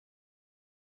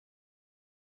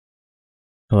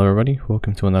Hello everybody,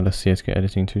 welcome to another CSGO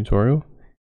editing tutorial.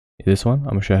 In this one,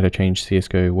 I'm going to show you how to change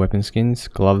CSGO weapon skins,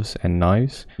 gloves and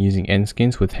knives using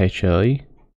nSkinz with HLAE.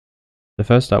 The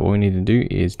first step, what we need to do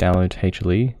is download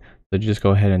HLAE. So just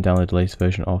go ahead and download the latest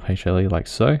version of HLAE like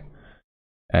so.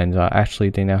 And actually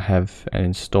they now have an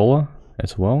installer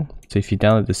as well. So if you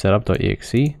download the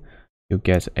setup.exe, you'll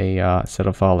get a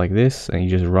setup file like this, and you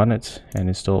just run it and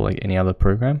install like any other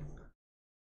program.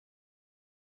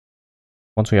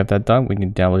 Once we have that done, we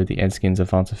can download the nSkinz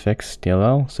Advanced Effects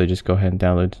DLL. So just go ahead and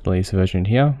download the latest version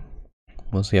here.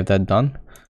 Once we have that done,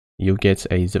 you'll get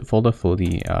a zip folder for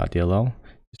the DLL.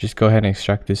 Just go ahead and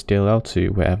extract this DLL to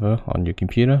wherever on your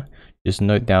computer. Just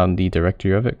note down the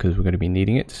directory of it because we're going to be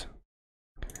needing it.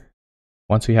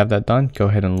 Once we have that done, go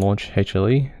ahead and launch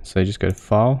HLAE. So just go to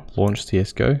File, Launch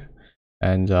CSGO,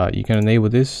 and you can enable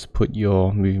this. Put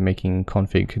your movie making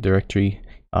config directory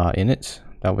in it.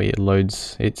 That way it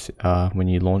loads it when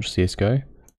you launch CSGO. You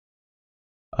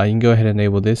can go ahead and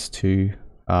enable this to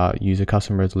use a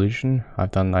custom resolution.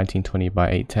 I've done 1920 by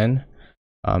 810.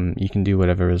 You can do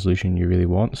whatever resolution you really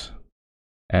want.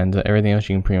 And everything else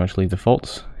you can pretty much leave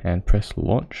default and press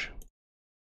launch.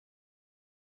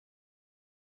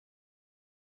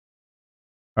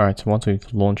 Alright, so once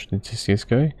we've launched into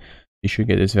CSGO, you should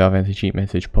get this Valve anti-cheat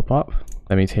message pop up.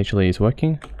 That means HLAE is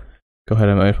working. Go ahead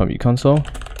and open up your console.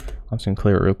 I'm just going to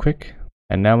clear it real quick.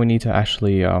 And now we need to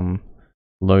actually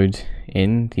load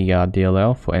in the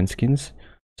DLL for nSkinz.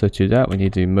 So to do that, we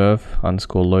need to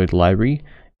merv_load library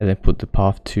and then put the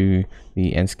path to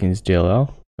the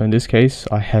nSkinz.dll. In this case,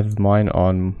 I have mine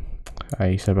on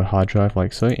a separate hard drive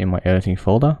like so in my editing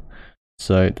folder.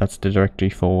 So that's the directory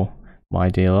for my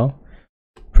DLL.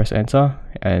 Press enter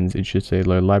and it should say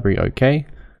load library OK.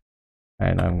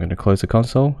 And I'm going to close the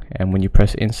console, and when you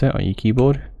press insert on your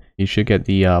keyboard, you should get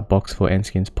the box for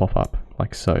nSkinz pop up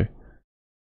like so.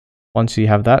 Once you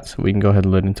have that, we can go ahead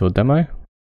and load into a demo.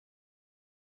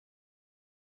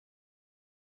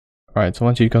 Alright, so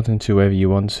once you've gotten to wherever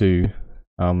you want to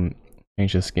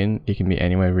change the skin, it can be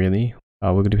anywhere really.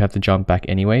 We're going to have to jump back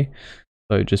anyway,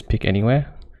 so just pick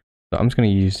anywhere. So I'm just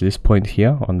going to use this point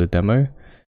here on the demo.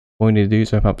 What we need to do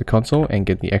is open up the console and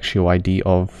get the actual ID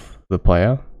of the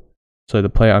player. So the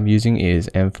player I'm using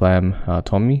is mflam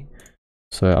Tommy.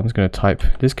 So I'm just going to type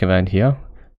this command here.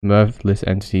 Merv list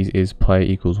entities is player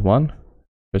equals 1.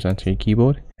 Press enter your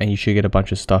keyboard, and you should get a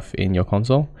bunch of stuff in your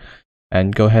console.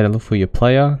 And go ahead and look for your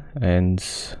player, and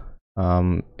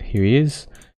here he is.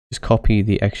 Just copy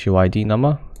the actual ID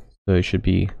number. So it should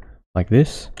be like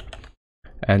this.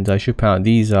 And I should point out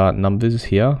these are numbers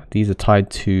here. These are tied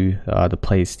to the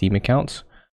player's Steam account.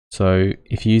 So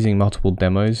if you're using multiple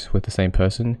demos with the same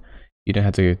person, you don't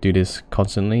have to do this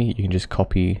constantly. You can just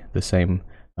copy the same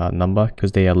number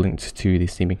because they are linked to the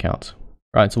Steam account.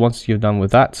 Right, so once you're done with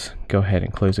that, go ahead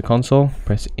and close the console.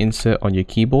 Press insert on your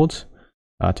keyboard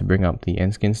to bring up the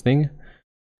nSkinz thing.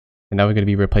 And now we're going to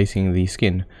be replacing the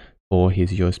skin for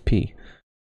his USP.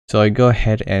 So go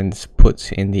ahead and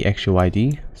put in the actual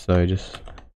ID. So just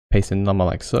paste in the number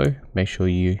like so. Make sure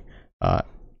you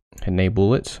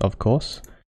enable it, of course.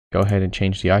 Go ahead and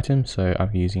change the item. So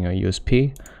I'm using a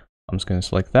USP. I'm just going to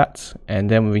select that, and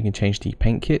then we can change the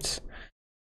paint kit.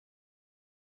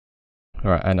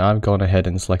 Alright, and I've gone ahead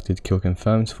and selected kill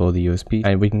confirmed for the USP,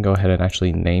 and we can go ahead and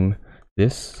actually name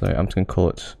this. So I'm just going to call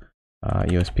it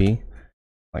USP,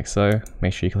 like so.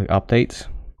 Make sure you click update.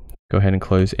 Go ahead and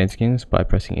close nSkinz by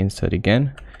pressing insert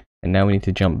again, and now we need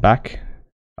to jump back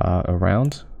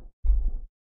around.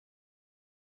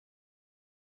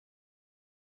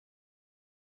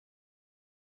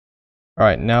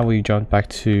 Alright, now we jump back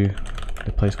to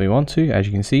the place we want to. As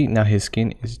you can see, now his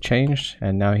skin is changed,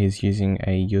 and now he's using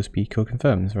a USB kill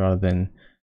confirms rather than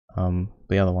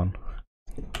the other one.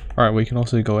 Alright, we can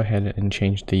also go ahead and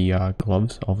change the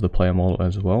gloves of the player model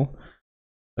as well.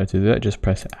 So to do that, just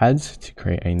press add to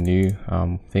create a new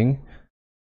thing.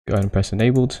 Go ahead and press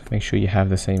enabled. Make sure you have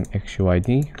the same actual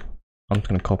ID. I'm just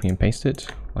going to copy and paste it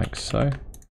like so.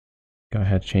 Go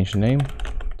ahead and change the name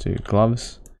to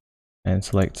gloves and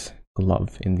select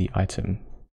glove in the item.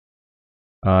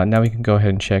 Now we can go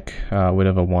ahead and check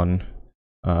whatever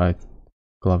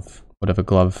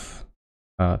glove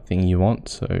thing you want.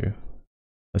 So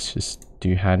let's just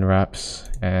do hand wraps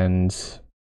and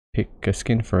pick a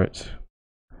skin for it.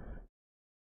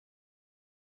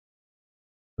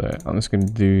 So I'm just going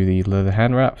to do the leather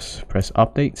hand wraps. Press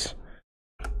update.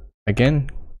 Again,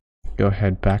 go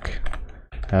ahead back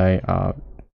to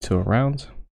around.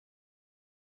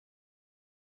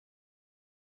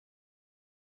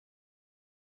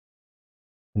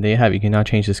 And there you have it. You can now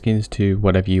change the skins to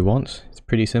whatever you want. It's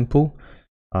pretty simple.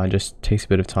 Just takes a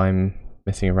bit of time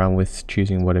messing around with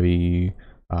choosing whatever you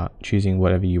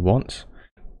want.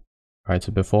 Alright,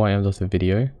 so before I end off the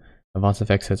video, Advanced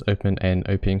Effects has opened an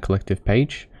open collective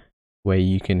page where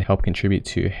you can help contribute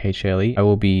to HLAE. I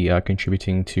will be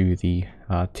contributing to the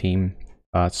team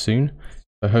soon,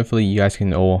 so hopefully you guys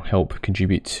can all help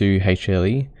contribute to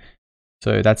HLAE.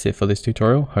 So that's it for this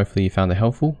tutorial. Hopefully you found it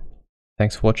helpful.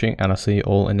 Thanks for watching, and I'll see you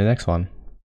all in the next one.